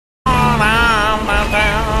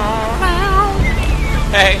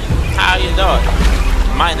you doing?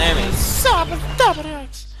 My name is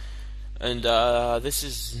Sabotage, and this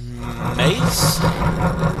is M.A.Z.E.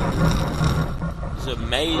 This is a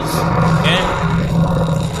M.A.Z.E game.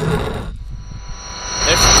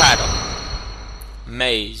 There's the title.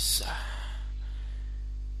 M.A.Z.E.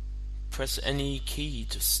 Press any key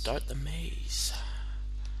to start the maze.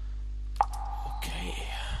 Okay.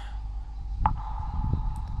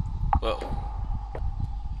 Whoa.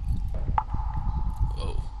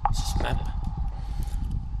 Whoa. Is this map?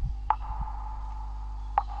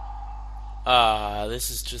 This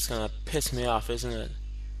is just gonna piss me off, isn't it?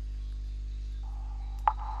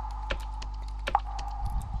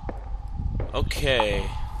 Okay.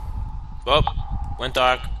 Well, went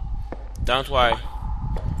dark. Don't worry.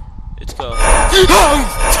 Let's go. Oh,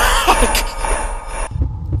 fuck!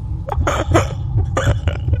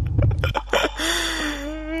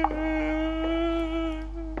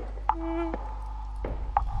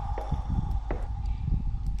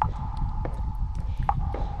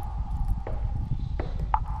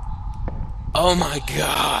 Oh my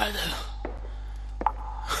god.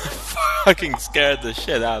 Fucking scared the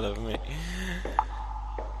shit out of me.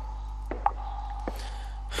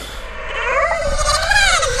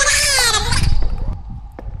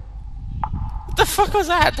 What the fuck was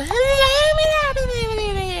that?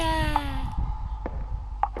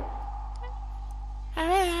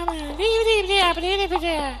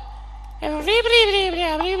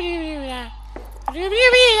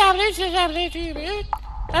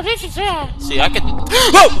 See, I can.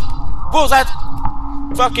 Whoa! What was that?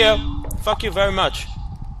 Fuck you. Fuck you very much.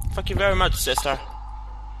 Fuck you very much, sister.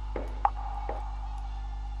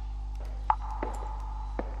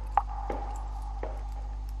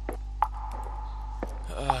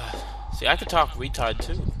 See, I could talk retard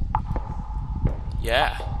too.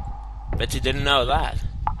 Yeah. Bet you didn't know that.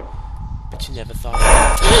 Bet you never thought of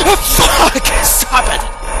it. Fuck! Stop it!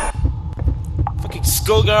 Fucking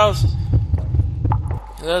schoolgirls.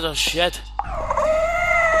 Little shit.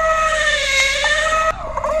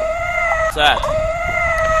 What's that?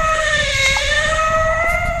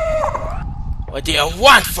 What do you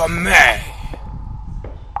want from me?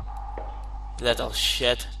 Little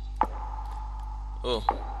shit. Oh,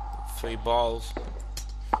 3 balls.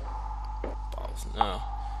 Balls, no.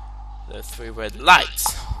 There are 3 red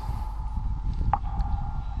lights.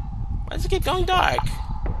 Why does it keep going dark?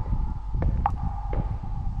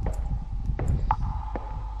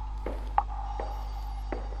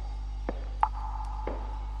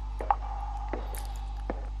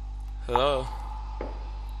 Hello?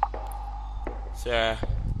 Is there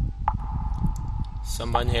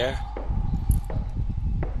someone here?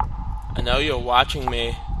 I know you're watching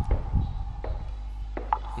me.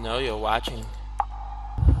 I know you're watching.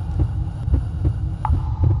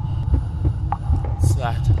 What's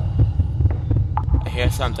that? I hear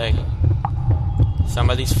something.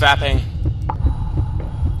 Somebody's fapping.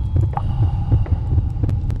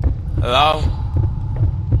 Hello?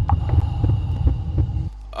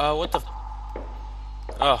 What the?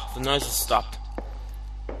 Oh, the noise has stopped.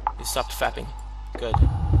 He stopped fapping. Good.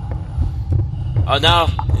 Oh no,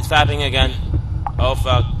 he's fapping again. Oh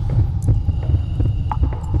fuck.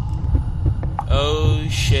 Oh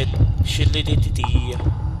shit. Shitlity-dee-dee.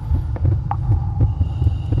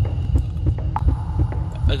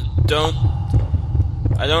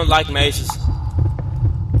 I don't like mazes.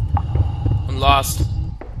 I'm lost.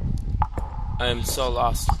 I am so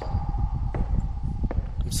lost.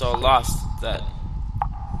 I'm so lost that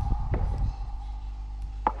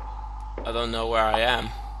I don't know where I am.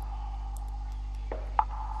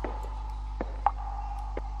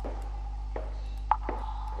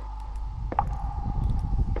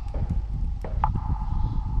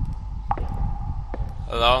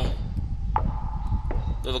 Hello?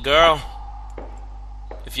 Little girl?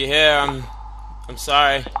 If you're here, I'm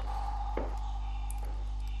sorry.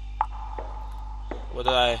 What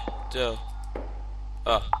did I do?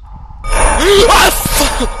 Oh.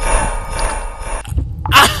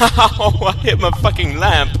 Ow! I hit my fucking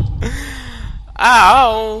lamp.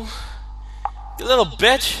 Ow! You little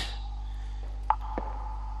bitch.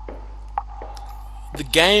 The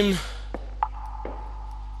game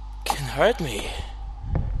can hurt me.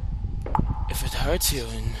 If it hurts you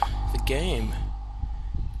in the game,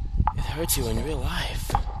 it hurts you in real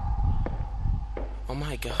life. Oh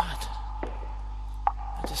my god.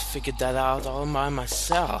 I just figured that out all by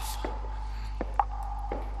myself.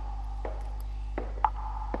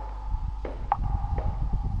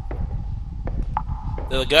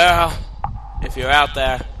 Little girl, if you're out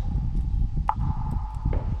there.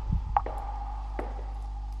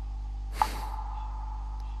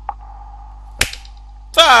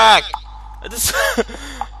 Fuck! I just...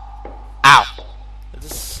 Ow! I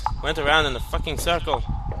just went around in a fucking circle.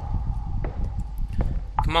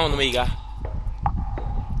 Come on, amiga.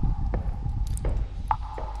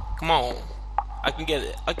 Come on. I can get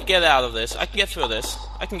it. I can get out of this. I can get through this.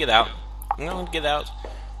 I can get out. I'm going to get out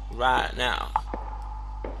right now.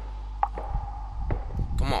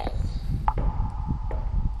 Come on.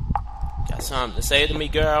 Got something to say to me,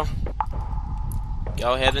 girl?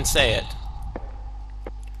 Go ahead and say it.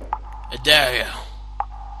 I dare you.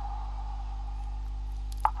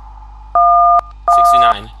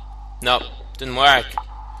 69. Nope, didn't work.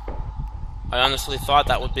 I honestly thought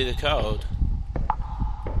that would be the code.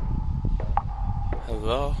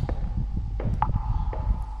 Hello?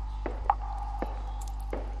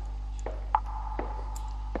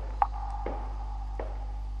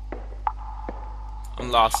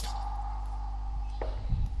 I'm lost.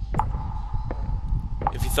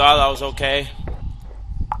 If you thought I was okay,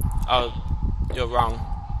 you're wrong.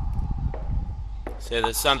 Say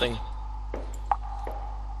there's something.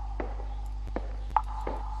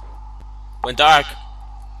 Went dark.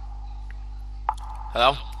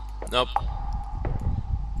 Hello? Nope.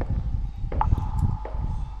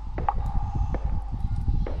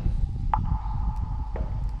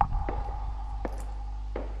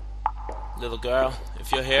 Little girl,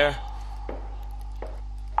 if you're here,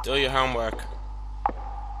 do your homework.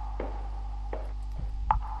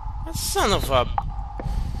 Son of a...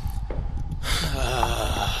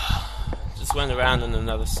 Just went around in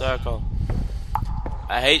another circle.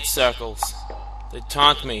 I hate circles. They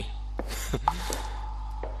taunt me.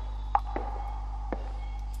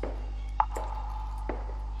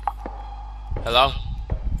 Hello?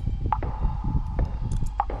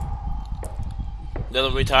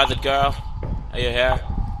 Little retarded girl? Are you here?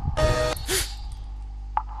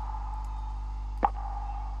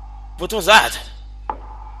 What was that?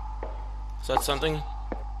 Is that something?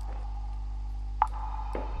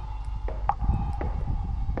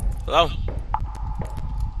 Hello?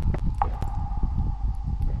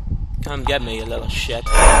 Come get me, you little shit.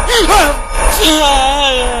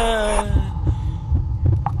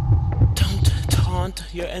 Don't taunt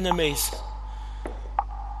your enemies.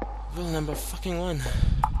 Rule number fucking 1.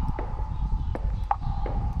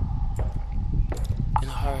 In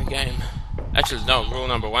a horror game. Actually, no, rule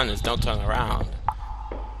number 1 is don't turn around.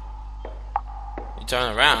 You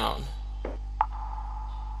turn around,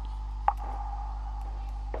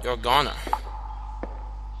 you're a goner.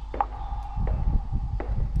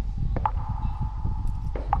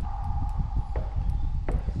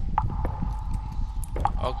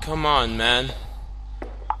 Oh, come on, man.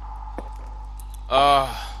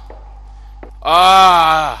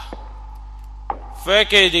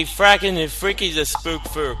 Frickety frackety freaky the spook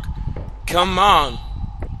fook. Come on.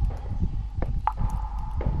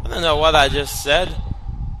 I don't know what I just said.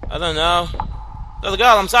 I don't know. Little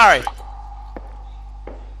girl, I'm sorry.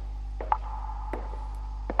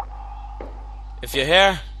 If you're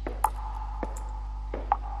here,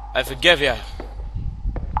 I forgive you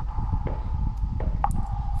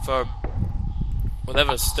for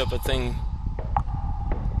whatever stupid thing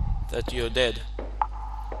that you did.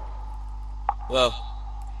 Well,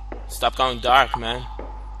 stop going dark, man.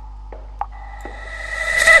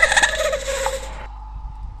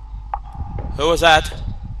 Who was that?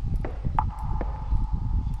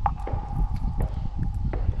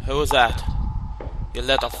 Who was that? You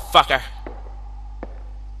little fucker.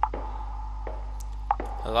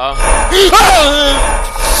 Hello?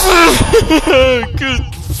 Good.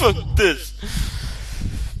 Fuck this.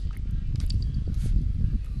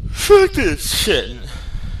 Fuck this shit.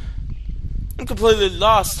 I'm completely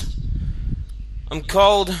lost. I'm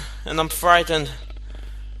cold and I'm frightened.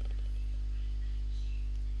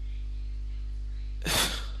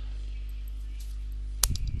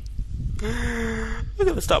 I'm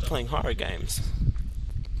gonna stop playing horror games.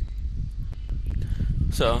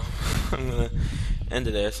 So, I'm gonna end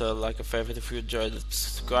it there. So, like a favorite if you enjoyed it,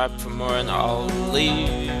 subscribe for more, and I'll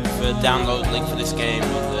leave a download link for this game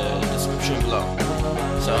in the description below.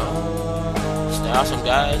 So, stay awesome,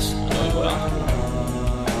 guys. I know you will.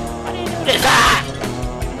 How do you do this? Ah!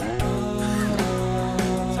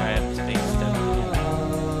 Sorry, I'm just being stupid.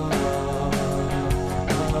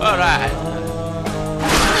 Alright.